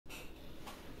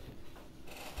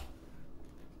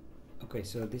Okay,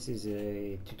 so this is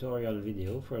a tutorial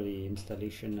video for the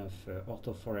installation of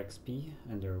Ortho4XP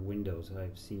under Windows.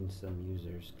 I've seen some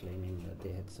users claiming that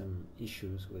they had some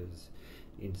issues with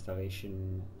the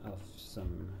installation of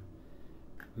some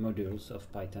modules of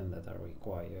Python that are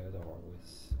required, or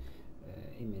with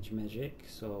ImageMagick.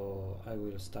 So I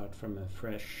will start from a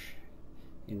fresh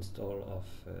install of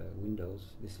Windows.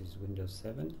 This is Windows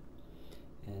 7,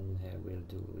 and we'll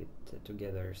do it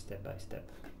together step by step.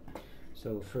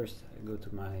 So first I go to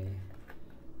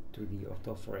the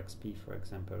Ortho4XP, for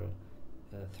example,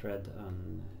 thread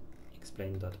on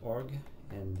explain.org,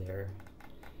 and there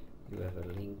you have a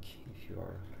link if you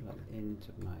are logged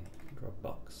into my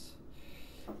Dropbox.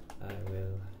 I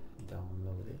will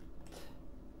download it.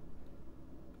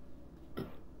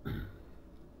 Here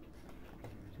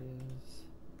it is.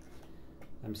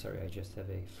 I'm sorry, I just have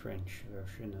a French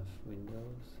version of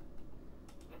Windows.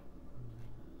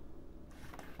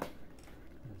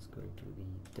 Let's go to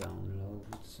the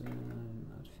downloads.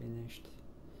 Not finished.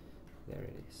 There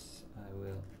it is. I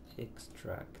will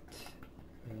extract,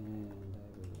 and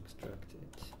I will extract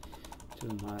it to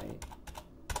my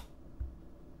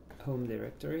home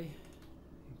directory.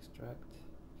 Extract.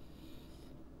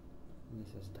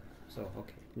 This is done. So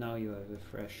okay, now you have a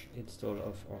fresh install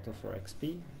of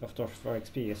Ortho4XP.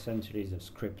 Ortho4XP essentially is a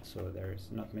script, so there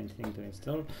is not many things to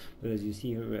install. But as you see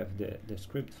here, we have the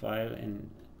script file,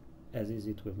 and as is,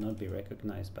 it will not be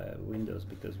recognized by Windows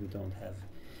because we don't have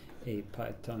a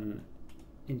Python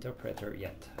interpreter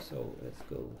yet. So let's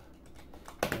go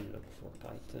and look for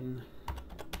Python.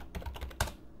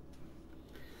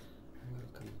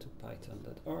 Welcome to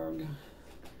python.org.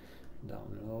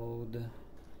 Download,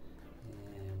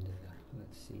 and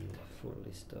let's see the full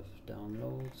list of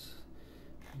downloads.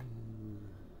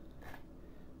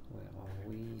 Where are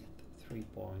we? 3.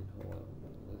 Well,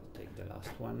 we'll take the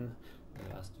last one,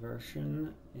 the last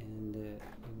version, and we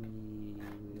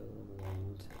will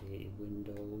want a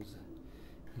Windows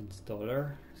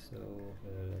installer. So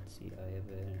let's see, I have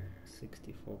a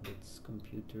 64-bit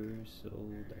computer, so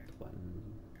that one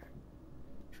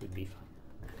should be fine.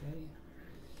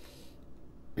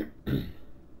 Okay.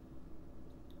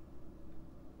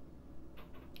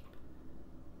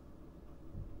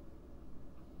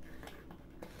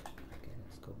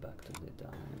 Go back to the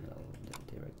download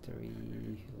directory.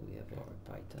 We have our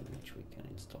Python, which we can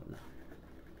install now.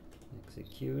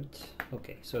 Execute.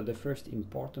 Okay, so the first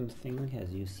important thing,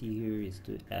 as you see here, is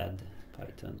to add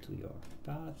Python to your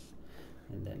path,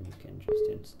 and then you can just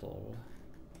install.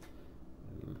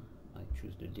 I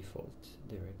choose the default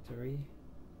directory.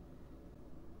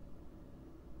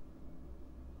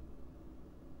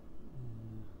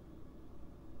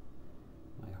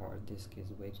 My hard disk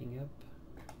is waking up.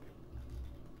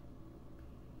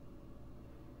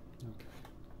 Okay.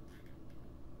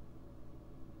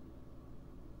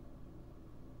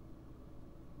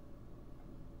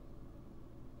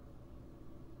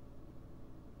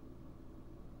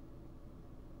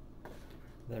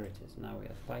 There it is. Now we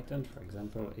have Python. For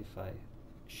example, if I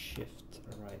shift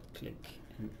right click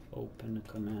and open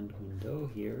a command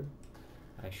window here,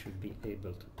 I should be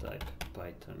able to type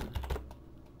Python.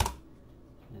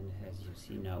 And as you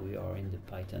see, now we are in the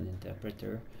Python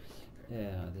interpreter.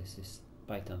 This is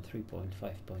Python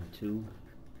 3.5.2,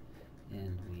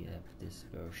 and we have this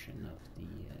version of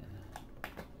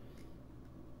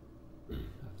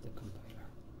the compiler.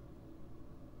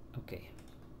 Okay,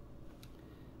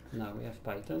 now we have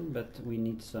Python, but we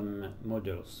need some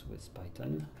modules with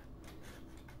Python,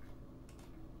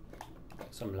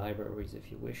 some libraries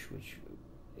if you wish, which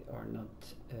are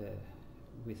not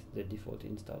with the default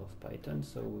install of Python.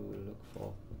 So we will look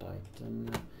for Python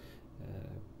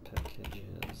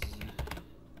packages.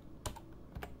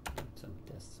 Some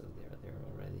tests, so they're there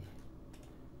already.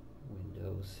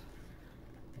 Windows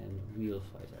and real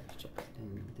files I've checked,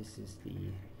 and this is the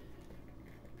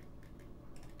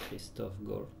Christoph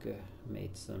Gorke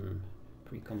made some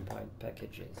precompiled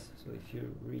packages. So if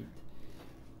you read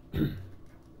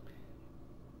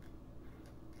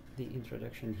the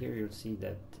introduction here, you'll see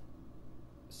that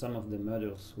some of the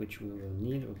modules which we will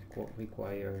need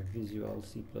require Visual,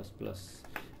 C++,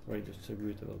 or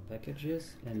distributable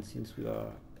packages, and since we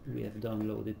have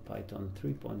downloaded Python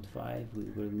 3.5, we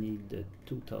will need the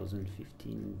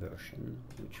 2015 version,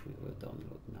 which we will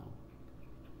download now.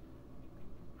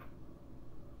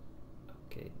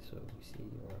 Okay, so we see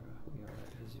we are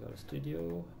at Visual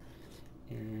Studio,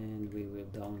 and we will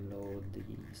download the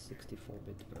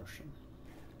 64-bit version.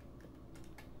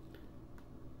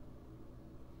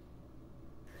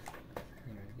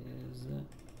 There it is, and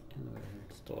we'll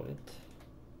install it.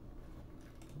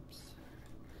 Oops.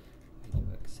 I do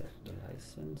accept the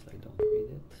license, I don't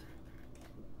read it.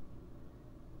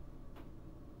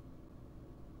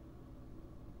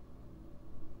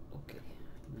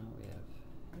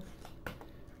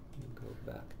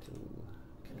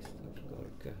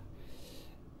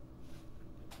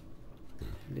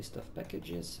 list of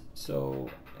packages. So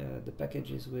the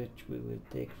packages which we will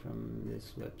take from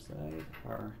this website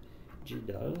are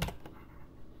gdal,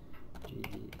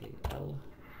 GDAL,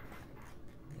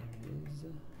 there is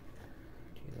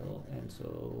gdal, and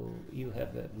so you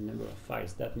have a number of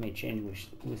files that may change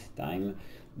with time,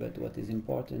 but what is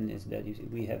important is that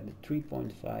we have the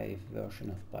 3.5 version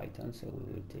of Python, so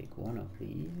we will take one of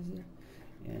these,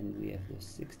 and we have the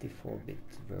 64-bit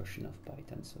version of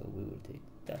Python, so we will take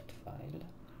that file.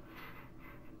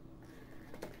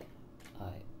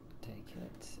 I take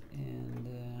it, and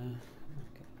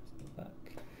okay, let's go back.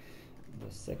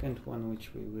 The second one which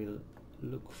we will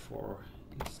look for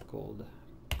is called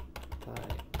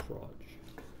pyproj,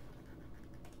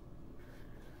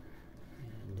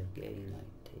 and again I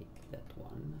take that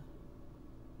one.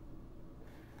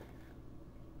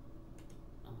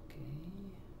 Okay,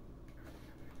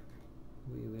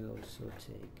 we will also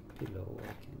take pillow.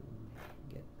 I can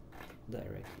get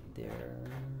directly there.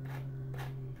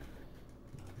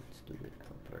 Let's do it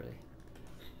properly.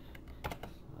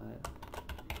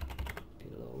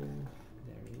 Pillow,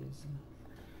 there is, and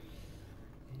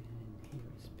here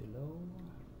is below.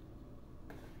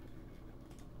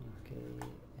 Okay,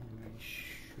 and I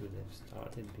should have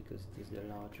started because it is the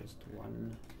largest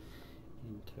one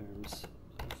in terms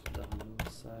of download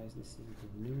size. This is the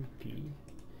newlly,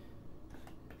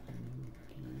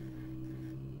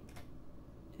 and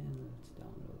let's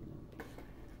download newlly.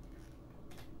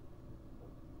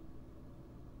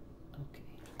 Okay,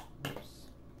 oops.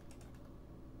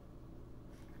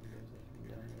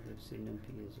 See,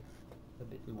 newlly is a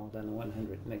bit more than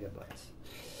 100 megabytes.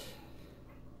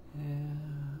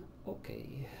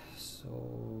 Okay, so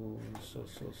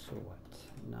what?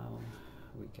 Now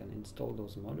we can install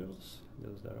those modules,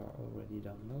 those that are already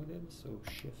downloaded. So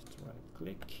shift right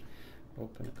click,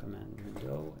 open a command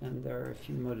window, and there are a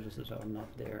few modules that are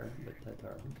not there but that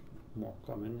are more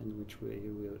common and which we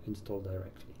will install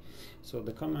directly. So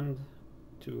the command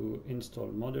to install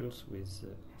modules with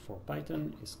for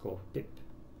Python is called pip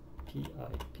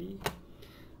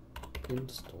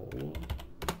install.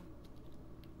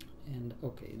 And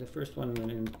okay, the first one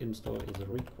we'll install is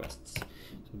requests.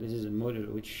 So this is a module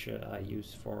which I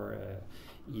use for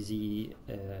easy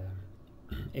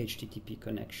HTTP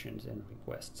connections and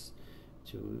requests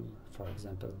to, for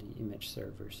example, the image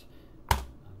servers.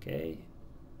 Okay,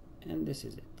 and this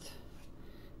is it.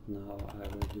 Now I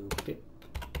will do pip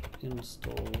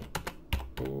install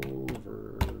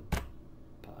over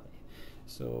py.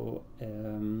 So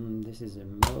this is a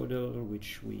module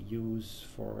which we use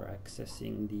for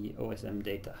accessing the OSM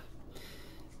data.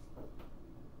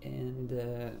 And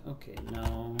okay,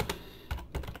 now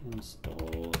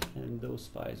install, and those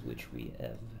files which we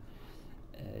have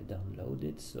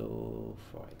downloaded. So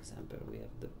for example, we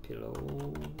have the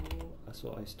pillow.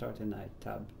 So I start and I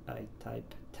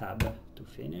type tab to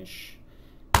finish,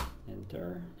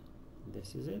 enter.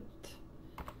 This is it.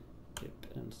 Pip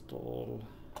install.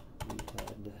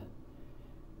 We had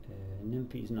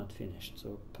numpy is not finished,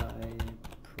 so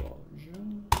pyproj.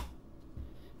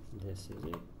 This is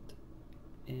it,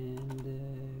 and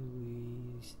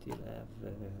we still have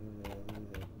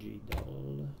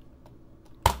gdal.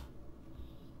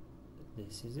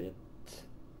 This is it.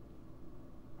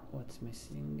 What's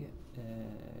missing?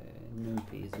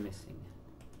 Numpy is missing.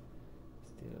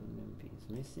 Still numpy is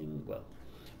missing. Well,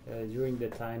 during the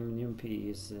time numpy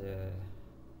is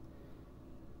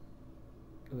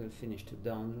will finish to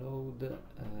download,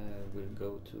 we'll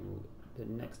go to the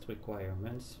next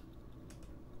requirements.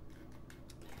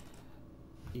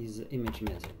 Is image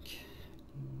magic.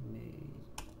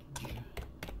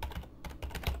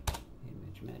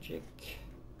 Image magic.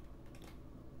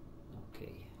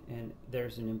 Okay, and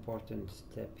there's an important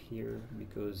step here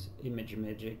because image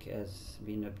magic has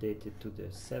been updated to the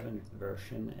 7th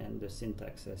version and the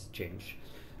syntax has changed.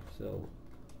 So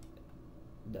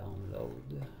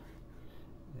download.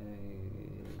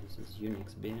 This is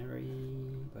Unix binary,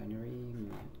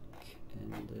 Mac,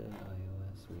 and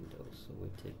iOS, Windows. So we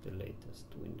take the latest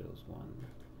Windows 1.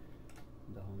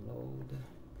 Download.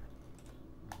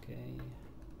 Okay.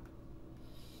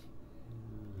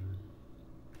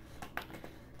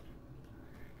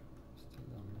 Still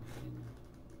downloading.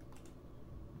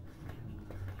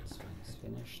 This one is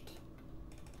finished.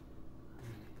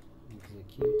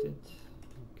 Execute it.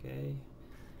 Okay.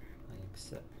 I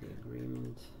accept the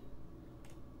agreement.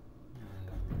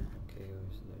 Okay,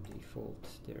 here's the default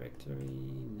directory.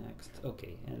 Next.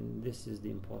 Okay, and this is the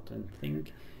important thing.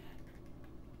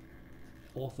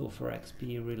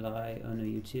 Ortho4XP rely on a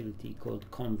utility called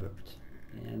convert.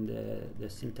 and the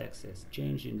syntax has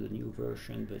changed in the new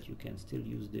version, but you can still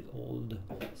use the old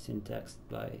syntax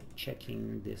by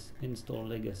checking this install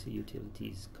legacy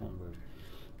utilities convert.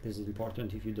 This is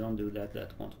important. If you don't do that,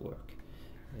 that won't work.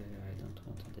 I don't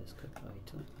want a desktop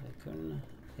icon,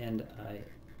 and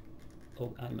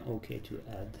I'm okay to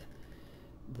add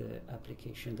the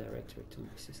application directory to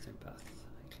my system path. I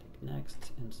click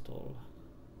next, install,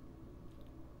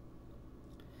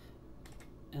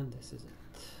 and this is it.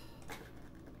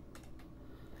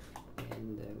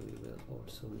 And we will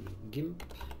also need GIMP.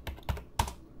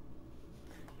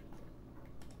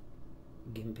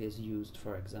 GIMP is used,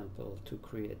 for example, to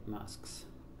create masks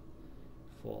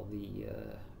for the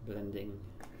blending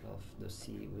of the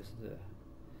sea with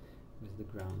the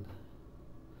ground.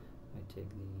 I take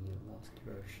the last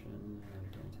version. I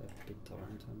don't have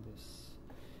BitTorrent on this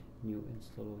new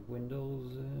install of Windows.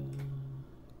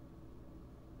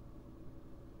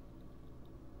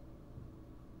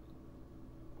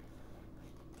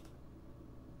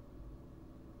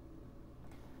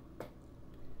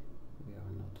 We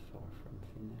are not far from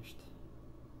finished.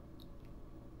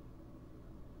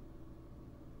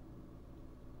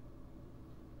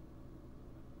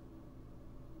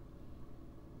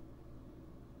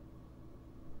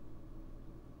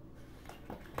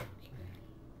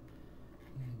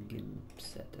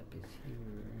 Setup is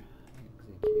here,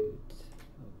 execute,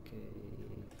 okay,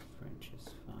 French is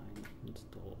fine,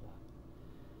 install.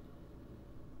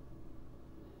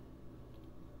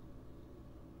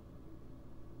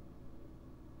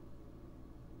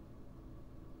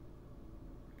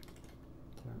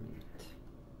 Terminate.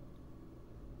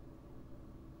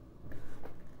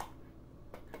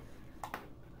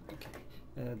 Okay,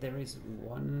 there is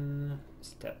one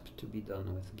step to be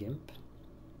done with GIMP,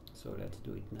 so let's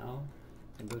do it now.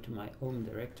 I go to my home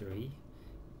directory,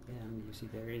 and you see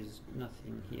there is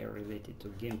nothing here related to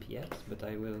GIMP yet, but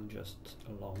I will just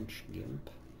launch GIMP,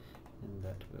 and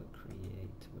that will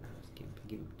create, where is GIMP?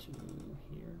 GIMP2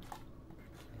 here,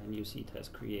 and you see it has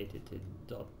created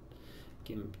a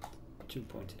 .gimp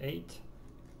 2.8,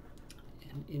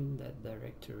 and in that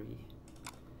directory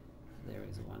there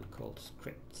is one called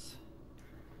scripts,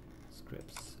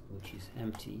 which is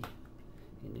empty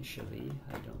initially.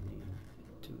 I don't need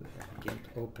to have GIMP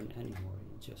open anymore.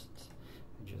 I just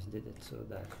did it so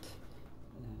that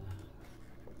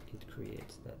it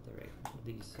creates that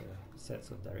these sets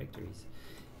of directories.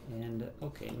 And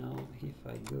okay, now if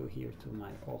I go here to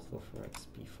my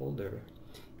Ortho4XP folder,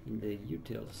 in the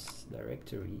utils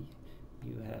directory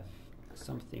you have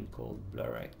something called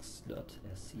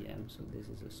blurx.scm. so this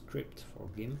is a script for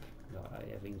GIMP. I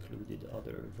have included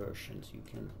other versions. You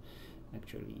can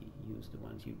actually use the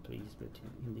ones you please, but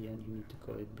in the end you need to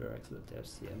call it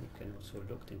blurx.scm. You can also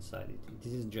look inside it.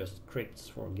 This is just scripts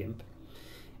for GIMP,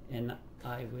 and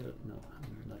I will, no,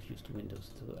 I'm not used to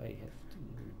Windows, so I have to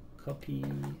copy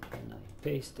and I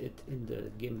paste it in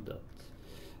the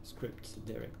gimp.scripts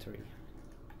directory.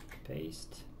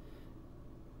 Paste,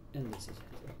 and this is it.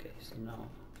 Okay, so now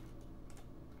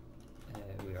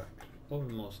we are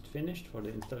almost finished for the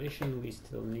installation. We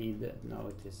still need, now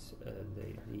it is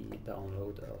the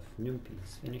download of numpy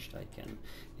is finished. I can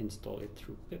install it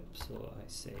through pip, so I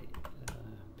say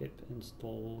pip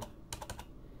install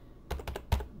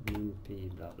numpy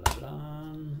blah blah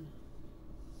blah,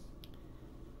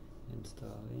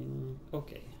 installing.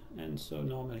 Okay, and so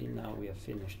normally now we are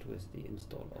finished with the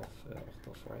install of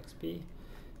Ortho4XP,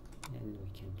 and we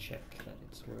can check that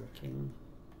it's working,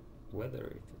 whether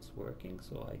if it's working.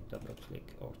 So I double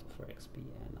click Ortho4XP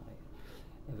and I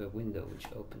have a window which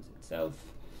opens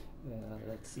itself.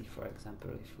 Let's see, for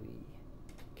example, if we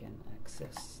can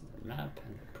access the map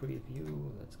and the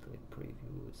preview. Let's click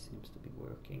preview. It seems to be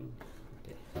working.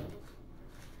 Okay.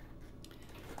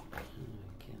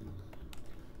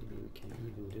 Maybe we can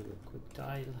even do a quick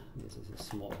tile. This is a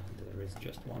small, there is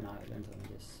just one island on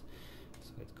this,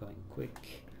 so it's going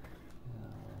quick.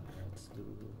 Let's do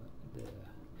the,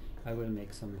 I will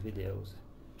make some videos,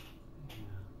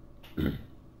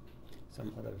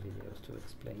 some other videos to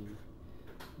explain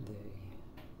the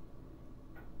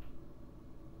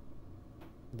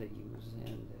use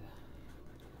and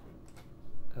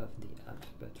of the app,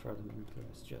 but for the moment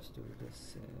let's just do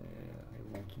this. I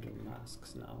want to do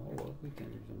masks now. Well, we can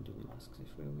even do masks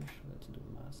if we wish. Let's do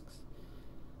masks,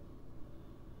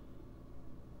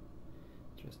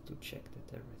 just to check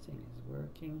that everything is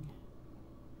working.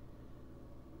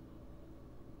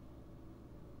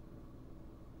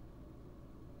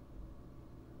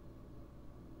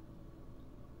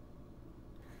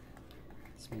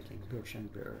 It's making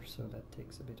Gaussian blur, so that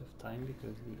takes a bit of time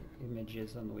because the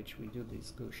images on which we do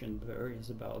this Gaussian blur is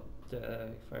about,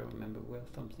 if I remember well,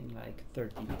 something like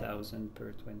 30,000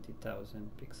 per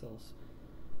 20,000 pixels.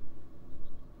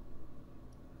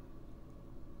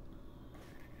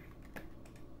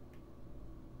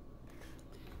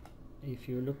 If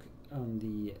you look on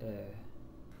the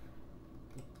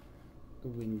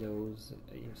Windows,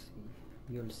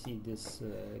 you'll see this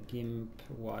GIMP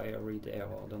read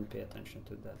error. Don't pay attention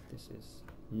to that. This is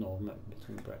normal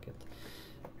between brackets.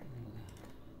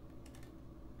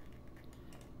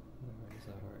 Where is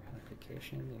our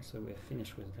application? Yeah, so we're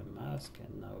finished with the mask,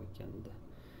 and now we can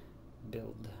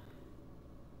build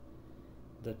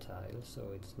the tile.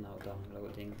 So it's now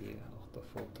downloading the ortho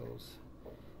photos,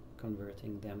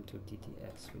 converting them to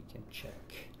DTS. We can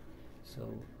check. So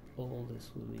all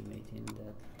this will be made in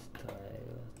that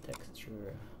tile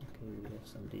texture. Okay, we have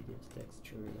some DTS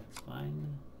texture, that's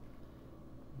fine.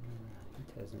 It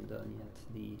hasn't done yet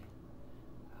the,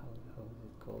 how is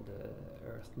it called,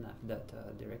 earth-nav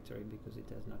data directory, because it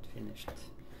has not finished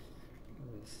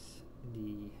with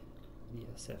the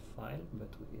SF file,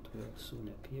 but it will soon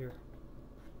appear.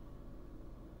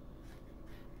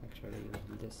 Actually,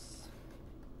 this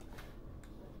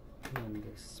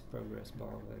progress bar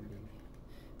will be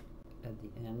at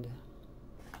the end,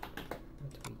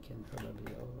 but we can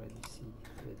probably already see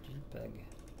the JPEG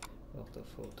ortho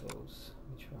photos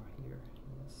which are here.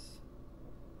 Yes,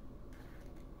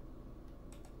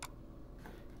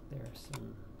 there are some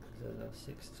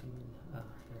ZL16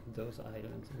 those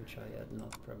islands which I had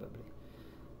not probably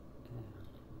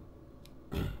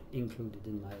included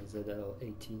in my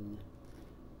ZL18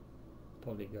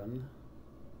 polygon.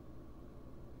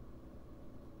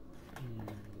 And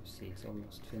you see it's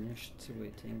almost finished,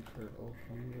 waiting for all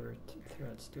convert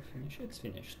threads to finish. It's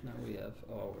finished. Now we have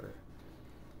our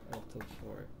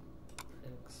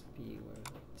Ortho4XP.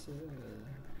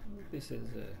 This is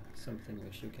something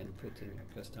which you can put in your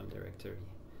custom directory.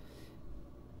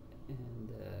 And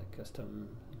custom,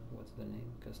 what's the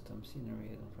name? Custom scenery,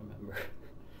 I don't remember.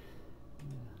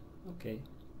 Okay,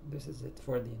 this is it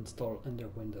for the install under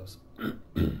Windows.